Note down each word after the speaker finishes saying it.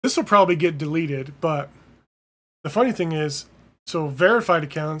This will probably get deleted, but the funny thing is, so verified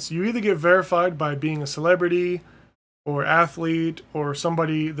accounts, you either get verified by being a celebrity or athlete or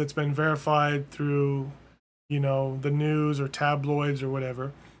somebody that's been verified through, you know, the news or tabloids or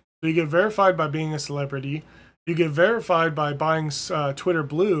whatever. So you get verified by being a celebrity. You get verified by buying Twitter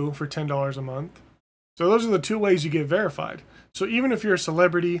Blue for $10 a month. So those are the two ways you get verified. So even if you're a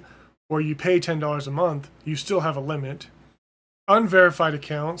celebrity or you pay $10 a month, you still have a limit. Unverified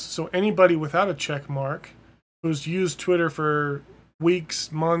accounts, so anybody without a check mark who's used Twitter for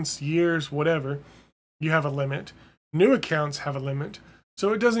weeks, months, years, whatever, you have a limit. New accounts have a limit.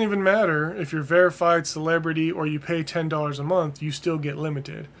 So it doesn't even matter if you're verified celebrity or you pay $10 a month, you still get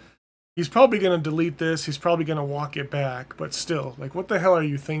limited. He's probably going to delete this. He's probably going to walk it back. But still, like, what the hell are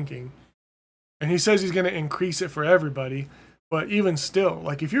you thinking? And he says he's going to increase it for everybody. But even still,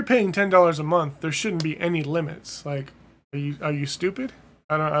 like, if you're paying $10 a month, there shouldn't be any limits. Like, are you stupid?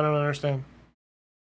 I don't understand.